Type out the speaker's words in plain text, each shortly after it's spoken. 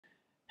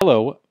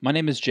Hello, my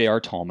name is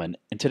J.R. Tallman,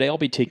 and today I'll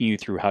be taking you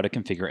through how to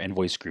configure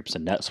invoice groups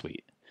in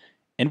NetSuite.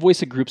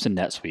 Invoice Groups in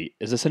NetSuite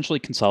is essentially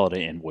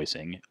consolidated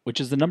invoicing,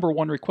 which is the number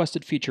one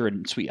requested feature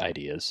in Suite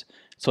Ideas,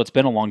 so it's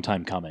been a long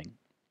time coming.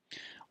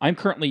 I'm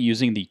currently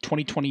using the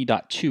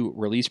 2020.2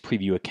 release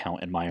preview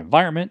account in my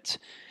environment,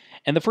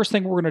 and the first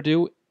thing we're going to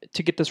do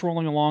to get this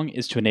rolling along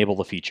is to enable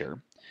the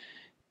feature.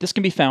 This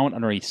can be found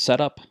underneath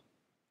Setup,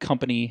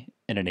 Company,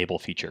 and Enable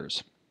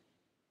Features.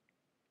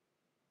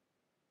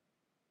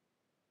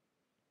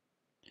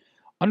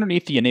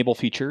 Underneath the Enable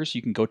Features,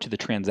 you can go to the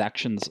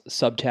Transactions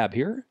subtab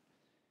here,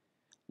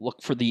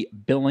 look for the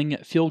Billing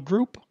field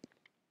group,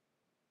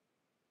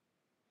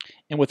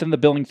 and within the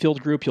Billing field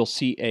group, you'll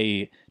see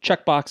a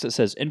checkbox that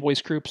says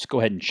Invoice Groups. Go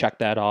ahead and check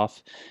that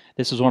off.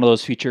 This is one of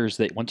those features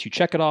that once you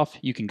check it off,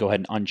 you can go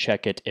ahead and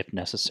uncheck it if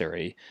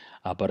necessary.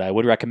 But I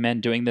would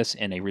recommend doing this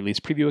in a release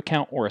preview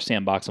account or a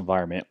sandbox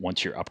environment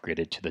once you're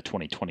upgraded to the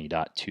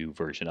 2020.2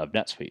 version of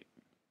NetSuite.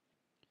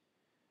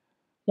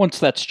 Once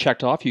that's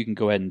checked off, you can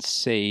go ahead and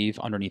save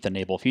underneath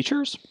Enable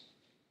Features.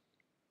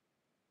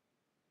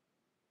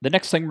 The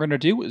next thing we're going to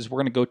do is we're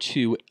going to go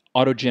to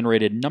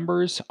Autogenerated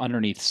Numbers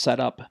underneath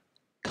Setup,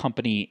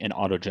 Company, and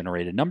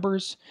Autogenerated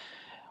Numbers,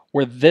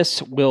 where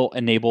this will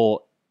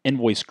enable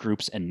invoice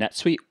groups in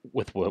NetSuite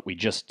with what we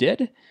just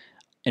did.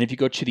 And if you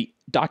go to the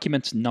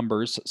Documents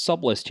Numbers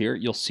sublist here,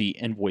 you'll see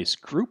Invoice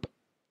Group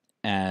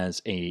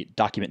as a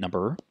document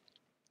number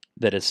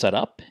that is set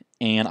up.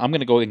 And I'm going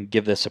to go and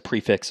give this a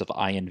prefix of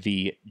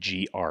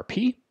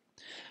INVGRP,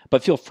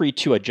 but feel free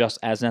to adjust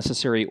as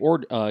necessary or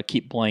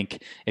keep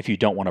blank if you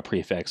don't want a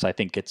prefix. I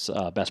think it's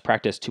best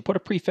practice to put a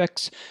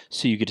prefix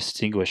so you can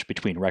distinguish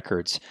between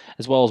records,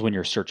 as well as when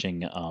you're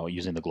searching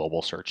using the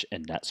global search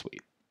in NetSuite.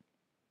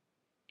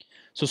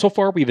 So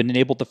far we've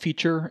enabled the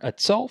feature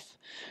itself,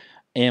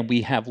 and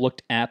we have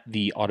looked at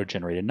the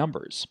auto-generated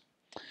numbers.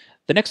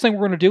 The next thing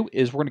we're going to do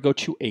is we're going to go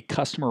to a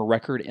customer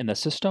record in the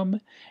system,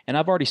 and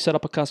I've already set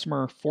up a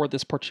customer for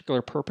this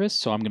particular purpose,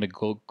 so I'm going to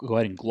go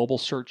ahead and global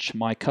search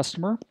my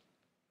customer.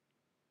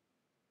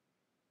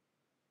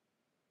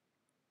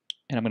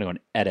 And I'm going to go and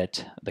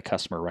edit the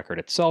customer record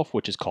itself,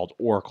 which is called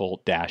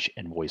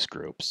Oracle-Invoice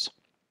Groups.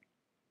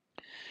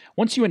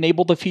 Once you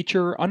enable the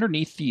feature,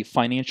 underneath the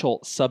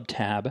Financial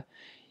subtab,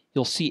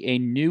 you'll see a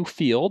new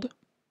field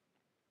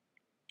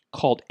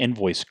called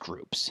Invoice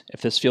Groups.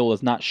 If this field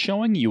is not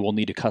showing, you will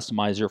need to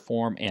customize your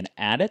form and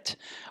add it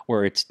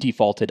where it's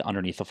defaulted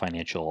underneath the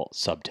Financial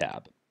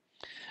subtab.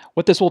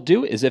 What this will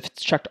do is if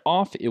it's checked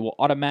off, it will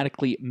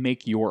automatically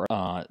make your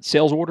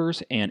sales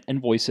orders and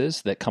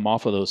invoices that come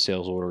off of those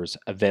sales orders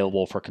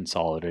available for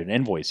consolidated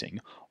invoicing,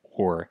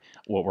 or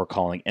what we're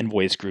calling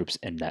invoice groups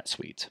in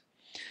NetSuite.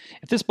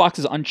 If this box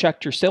is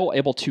unchecked, you're still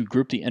able to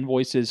group the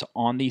invoices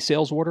on the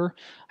sales order.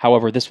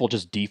 However, this will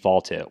just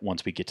default it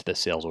once we get to the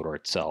sales order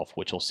itself,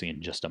 which we'll see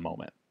in just a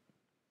moment.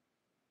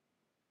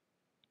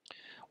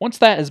 Once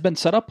that has been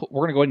set up,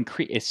 we're going to go ahead and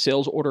create a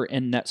sales order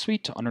in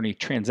NetSuite underneath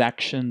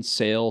Transactions,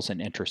 Sales,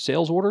 and Enter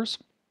Sales Orders.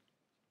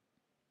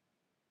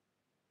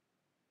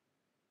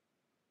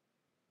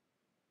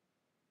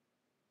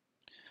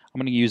 I'm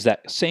going to use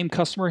that same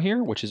customer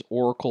here, which is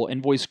Oracle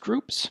Invoice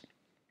Groups.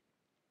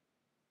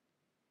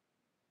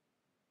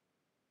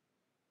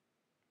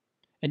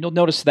 And you'll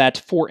notice that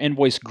for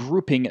invoice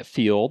grouping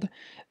field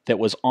that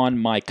was on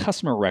my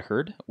customer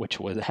record, which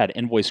had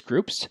invoice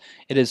groups,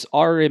 it is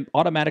already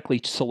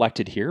automatically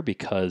selected here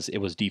because it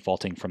was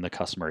defaulting from the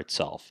customer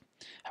itself.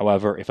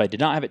 However, if I did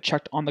not have it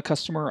checked on the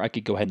customer, I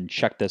could go ahead and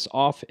check this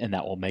off, and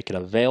that will make it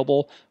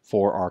available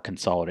for our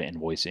consolidated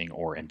invoicing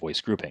or invoice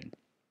grouping.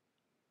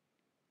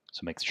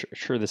 So make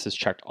sure this is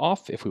checked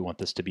off if we want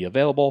this to be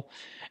available.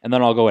 And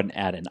then I'll go ahead and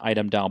add an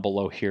item down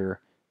below here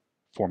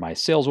for my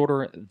sales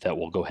order that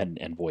will go ahead and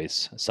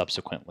invoice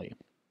subsequently.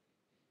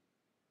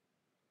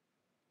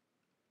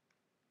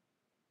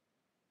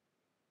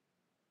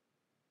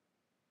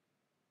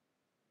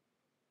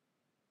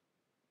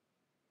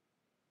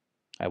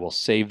 I will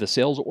save the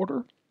sales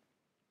order.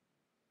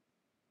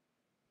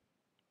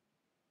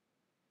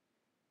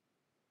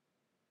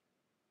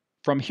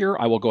 From here,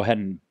 I will go ahead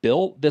and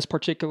bill this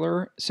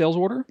particular sales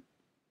order.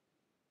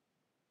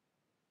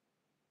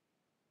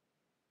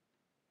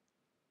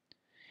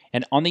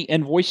 And on the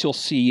invoice, you'll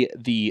see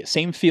the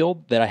same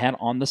field that I had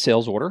on the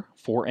sales order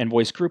for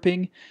invoice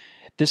grouping.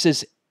 This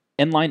is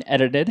inline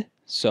edited,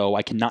 so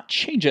I cannot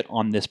change it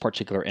on this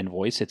particular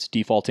invoice. It's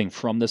defaulting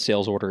from the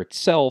sales order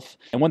itself.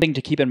 And one thing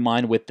to keep in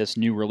mind with this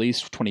new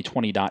release,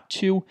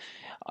 2020.2,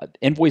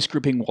 invoice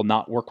grouping will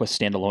not work with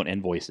standalone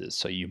invoices,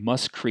 so you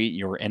must create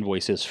your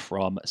invoices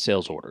from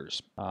sales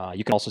orders.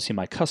 You can also see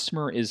my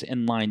customer is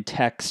inline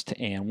text,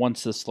 and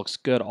once this looks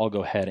good, I'll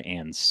go ahead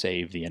and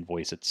save the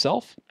invoice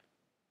itself.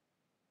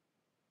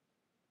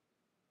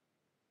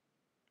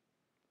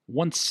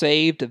 Once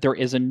saved, there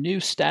is a new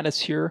status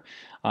here.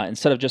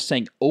 Instead of just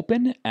saying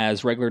open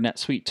as regular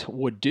NetSuite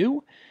would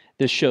do,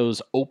 this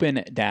shows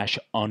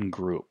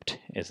open-ungrouped.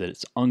 As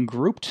it's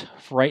ungrouped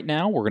right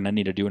now, we're going to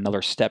need to do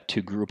another step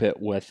to group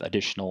it with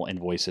additional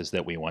invoices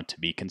that we want to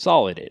be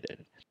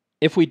consolidated.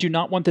 If we do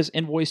not want this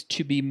invoice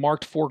to be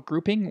marked for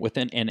grouping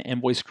within an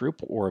invoice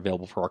group or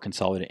available for our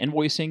consolidated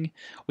invoicing,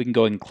 we can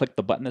go ahead and click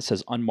the button that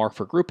says unmarked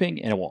for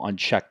grouping, and it will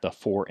uncheck the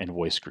for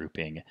invoice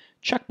grouping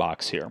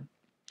checkbox here.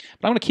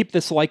 But I'm going to keep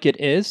this like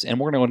it is, and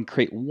we're going to go ahead and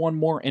create one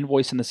more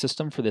invoice in the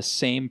system for this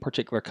same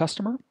particular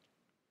customer.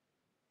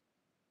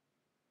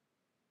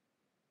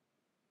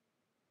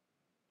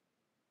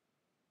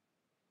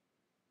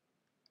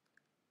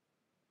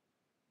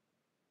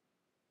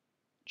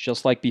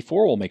 Just like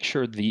before, we'll make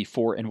sure the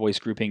for invoice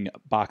grouping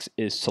box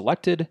is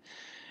selected,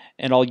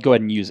 and I'll go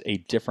ahead and use a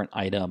different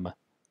item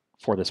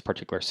for this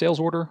particular sales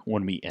order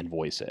when we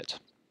invoice it.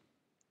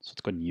 So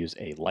let's go ahead and use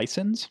a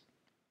license.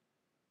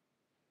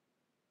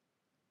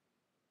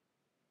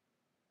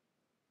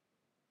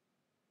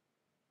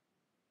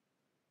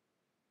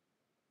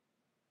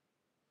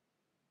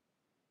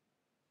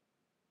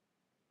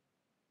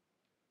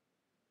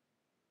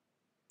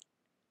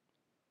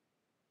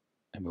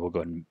 And we will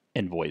go ahead and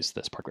invoice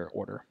this particular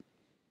order.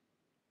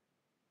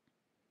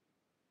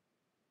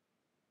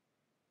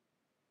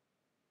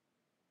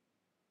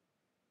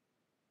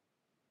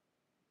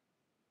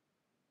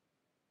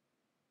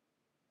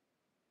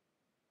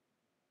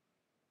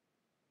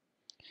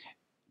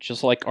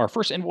 Just like our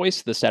first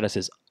invoice, the status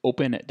is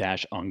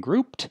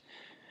open-ungrouped.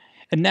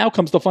 And now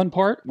comes the fun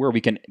part where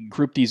we can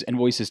group these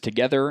invoices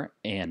together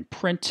and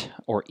print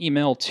or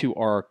email to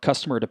our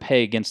customer to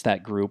pay against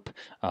that group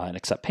and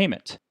accept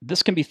payment.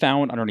 This can be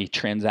found underneath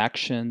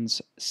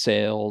transactions,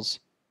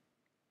 sales,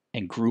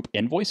 and group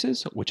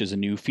invoices, which is a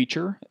new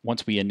feature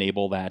once we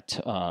enable that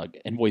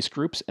invoice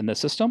groups in the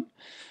system.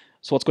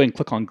 So let's go ahead and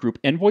click on group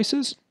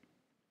invoices.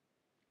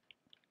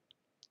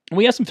 And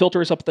we have some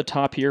filters up at the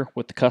top here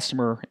with the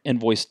customer,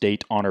 invoice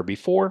date, on or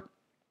before.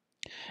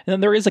 And then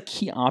there is a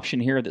key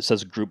option here that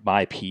says group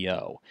by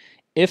PO.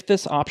 If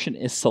this option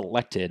is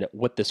selected,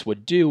 what this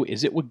would do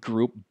is it would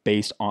group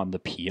based on the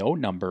PO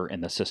number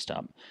in the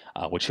system,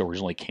 which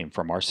originally came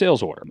from our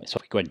sales order. So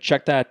if we go ahead and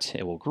check that,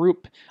 it will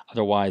group.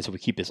 Otherwise, if we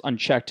keep this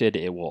unchecked,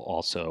 it will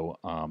also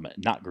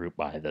not group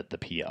by the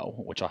PO,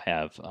 which I'll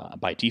have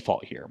by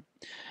default here.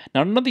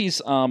 Now, none of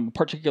these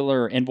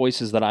particular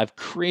invoices that I've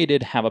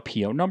created have a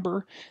PO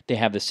number. They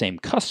have the same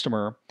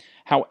customer.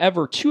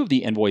 However, two of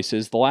the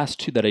invoices, the last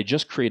two that I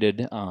just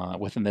created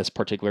within this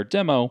particular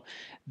demo,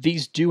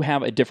 these do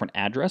have a different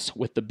address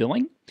with the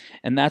billing,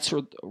 and that's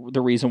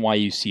the reason why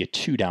you see a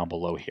 2 down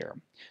below here.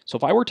 So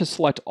if I were to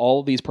select all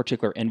of these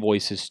particular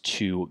invoices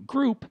to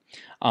group,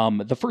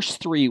 the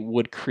first 3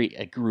 would create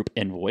a group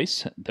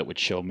invoice that would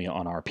show me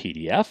on our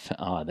PDF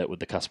that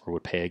the customer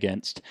would pay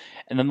against.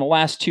 And then the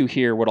last 2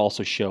 here would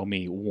also show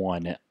me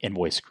one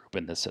invoice group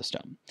in the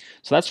system.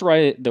 So that's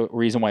the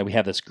reason why we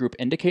have this group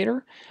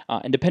indicator.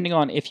 And depending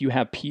on if you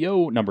have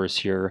PO numbers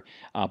here,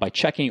 by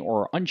checking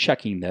or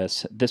unchecking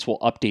this, this will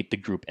update the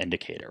group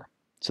indicator.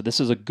 So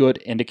this is a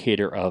good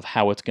indicator of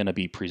how it's going to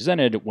be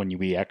presented when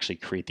we actually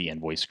create the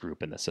invoice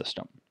group in the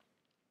system.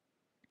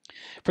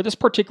 For this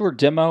particular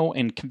demo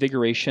and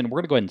configuration, we're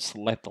going to go ahead and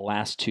select the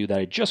last 2 that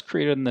I just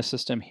created in the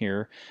system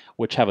here,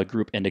 which have a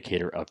group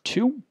indicator of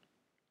 2.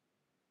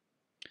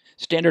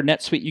 Standard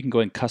NetSuite, you can go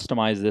ahead and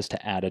customize this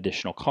to add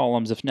additional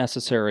columns if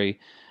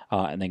necessary,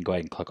 and then go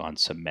ahead and click on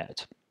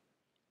Submit.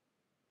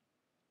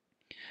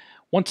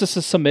 Once this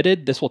is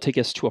submitted, this will take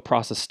us to a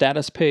process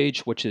status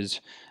page, which is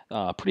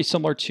pretty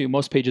similar to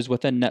most pages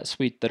within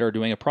NetSuite that are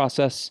doing a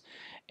process,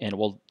 and it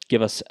will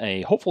give us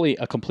hopefully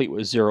a complete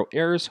with 0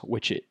 errors,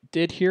 which it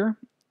did here.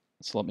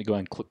 So let me go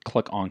ahead and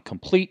click on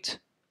complete.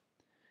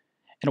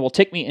 And it will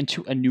take me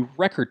into a new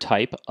record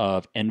type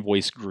of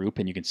invoice group,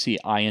 and you can see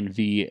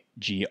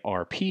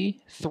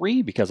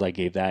INVGRP3 because I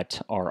gave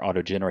that our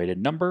auto-generated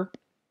number.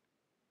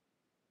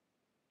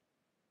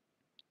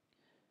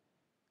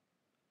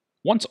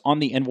 Once on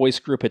the invoice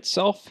group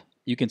itself,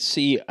 you can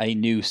see a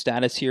new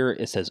status here.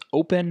 It says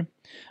open.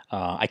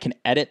 I can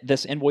edit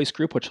this invoice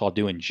group, which I'll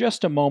do in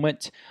just a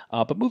moment.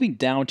 But moving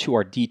down to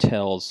our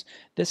details,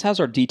 this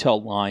has our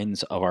detailed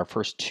lines of our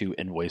first 2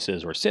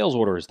 invoices or sales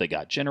orders that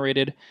got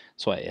generated.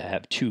 So I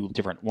have 2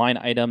 different line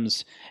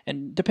items.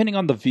 And depending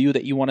on the view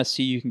that you want to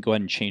see, you can go ahead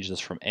and change this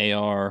from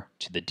AR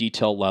to the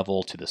detail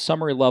level to the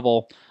summary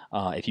level.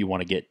 If you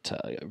want to get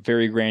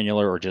very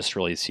granular or just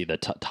really see the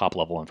top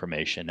level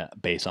information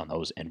based on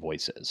those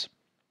invoices.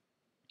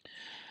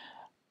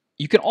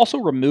 You can also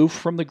remove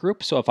from the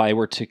group. So if I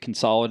were to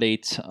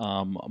consolidate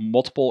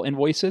multiple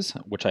invoices,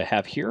 which I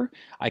have here,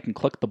 I can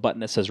click the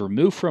button that says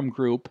remove from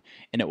group,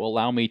 and it will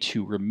allow me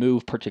to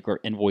remove particular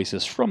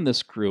invoices from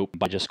this group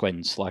by just going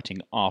and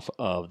selecting off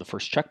of the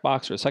first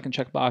checkbox or the second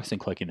checkbox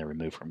and clicking the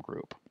remove from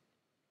group.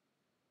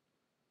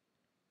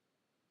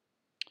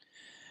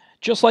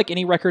 Just like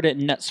any record in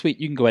NetSuite,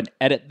 you can go ahead and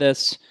edit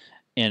this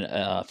and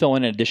fill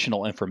in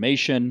additional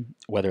information,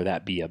 whether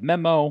that be a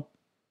memo,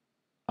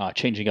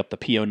 changing up the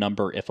PO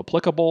number if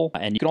applicable,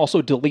 and you can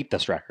also delete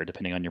this record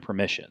depending on your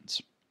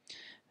permissions.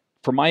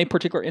 For my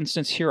particular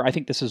instance here, I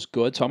think this is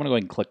good, so I'm going to go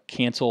ahead and click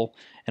cancel,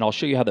 and I'll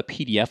show you how the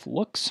PDF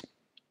looks.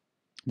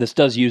 This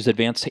does use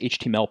advanced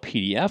HTML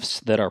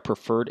PDFs that are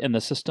preferred in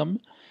the system.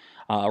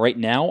 Right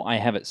now, I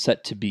have it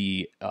set to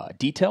be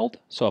detailed.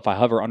 So if I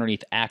hover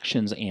underneath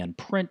Actions and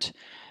Print,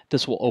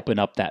 this will open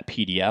up that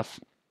PDF.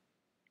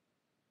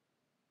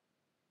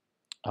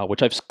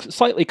 Which I've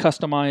slightly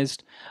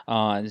customized.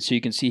 And so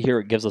you can see here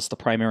it gives us the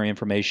primary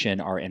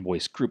information, our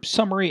invoice group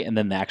summary, and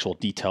then the actual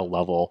detail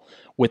level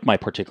with my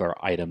particular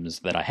items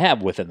that I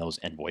have within those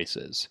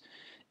invoices.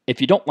 If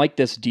you don't like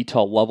this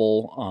detail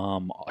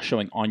level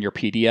showing on your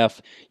PDF,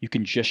 you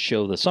can just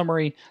show the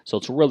summary. So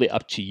it's really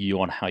up to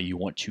you on how you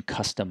want to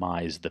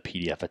customize the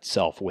PDF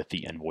itself with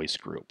the invoice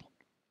group.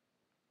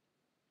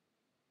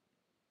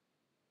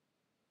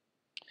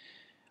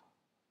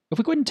 If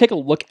we go ahead and take a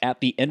look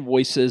at the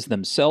invoices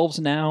themselves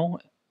now,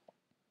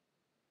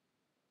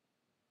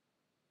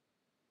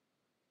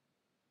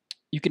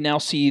 you can now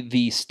see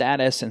the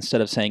status.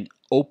 Instead of saying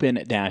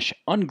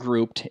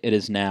open-ungrouped, it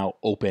is now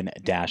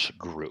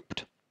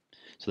open-grouped.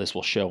 So this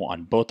will show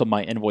on both of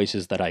my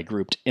invoices that I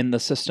grouped in the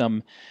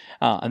system.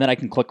 And then I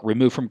can click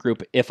remove from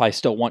group if I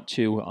still want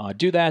to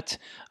do that.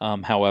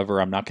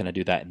 However, I'm not going to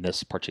do that in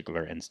this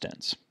particular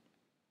instance.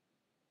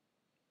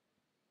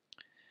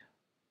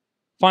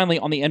 Finally,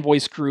 on the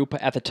invoice group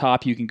at the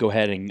top, you can go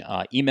ahead and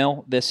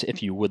email this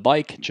if you would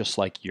like, just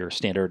like your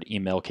standard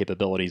email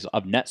capabilities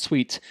of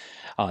NetSuite.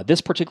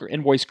 This particular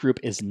invoice group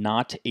is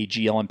not a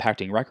GL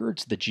impacting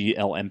records. The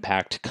GL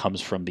impact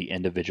comes from the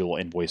individual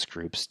invoice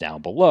groups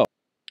down below.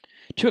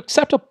 To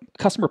accept a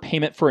customer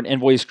payment for an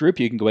invoice group,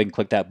 you can go ahead and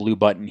click that blue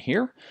button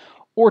here.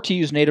 Or to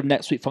use native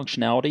NetSuite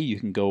functionality, you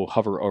can go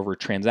hover over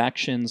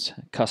Transactions,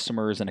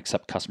 Customers, and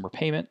Accept Customer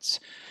Payments,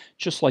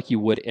 just like you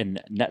would in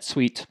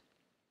NetSuite.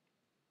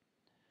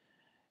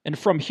 And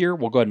from here,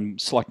 we'll go ahead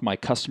and select my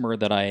customer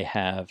that I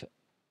have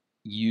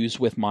used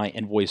with my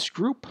invoice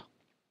group.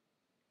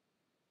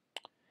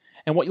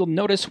 And what you'll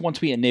notice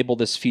once we enable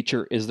this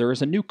feature is there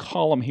is a new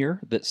column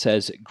here that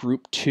says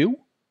Group 2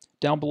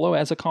 down below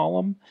as a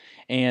column.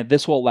 And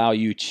this will allow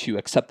you to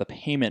accept the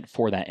payment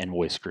for that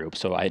invoice group.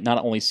 So I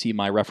not only see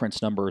my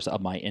reference numbers of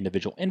my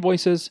individual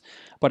invoices,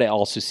 but I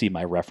also see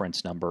my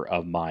reference number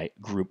of my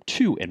Group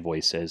 2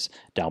 invoices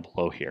down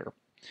below here.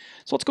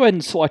 So let's go ahead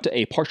and select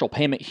a partial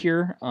payment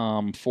here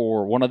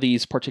for one of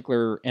these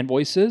particular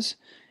invoices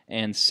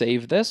and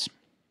save this.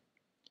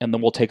 And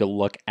then we'll take a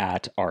look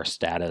at our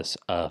status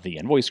of the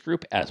invoice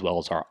group as well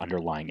as our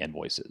underlying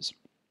invoices.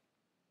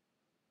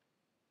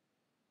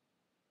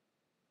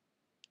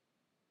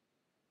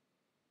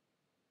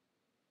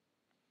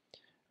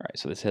 All right,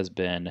 so this has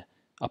been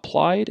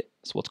applied.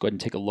 So let's go ahead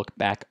and take a look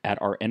back at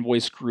our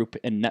invoice group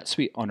in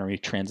NetSuite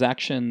underneath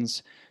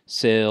Transactions,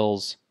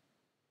 Sales,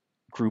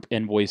 Group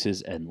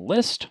Invoices, and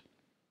List.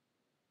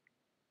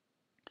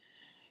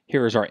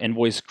 Here is our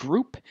invoice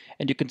group,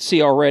 and you can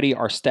see already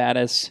our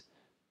status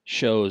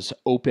shows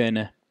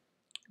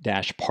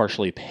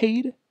open-partially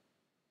paid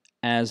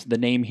as the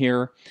name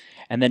here.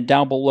 And then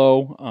down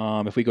below,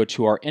 if we go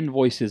to our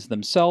invoices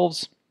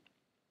themselves,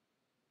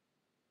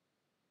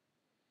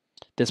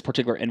 this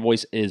particular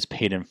invoice is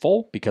paid in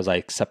full because I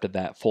accepted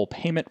that full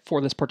payment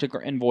for this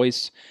particular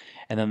invoice.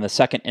 And then the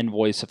second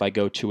invoice, if I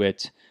go to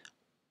it,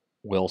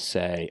 will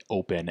say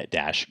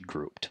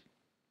open-grouped.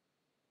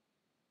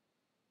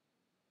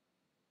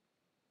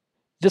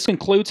 This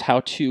concludes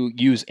how to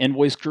use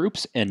invoice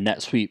groups in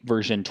NetSuite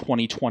version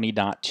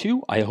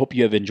 2020.2. I hope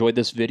you have enjoyed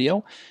this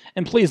video,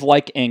 and please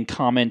like and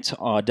comment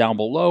down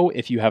below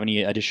if you have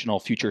any additional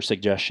future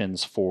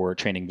suggestions for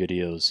training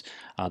videos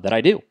that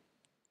I do.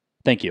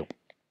 Thank you.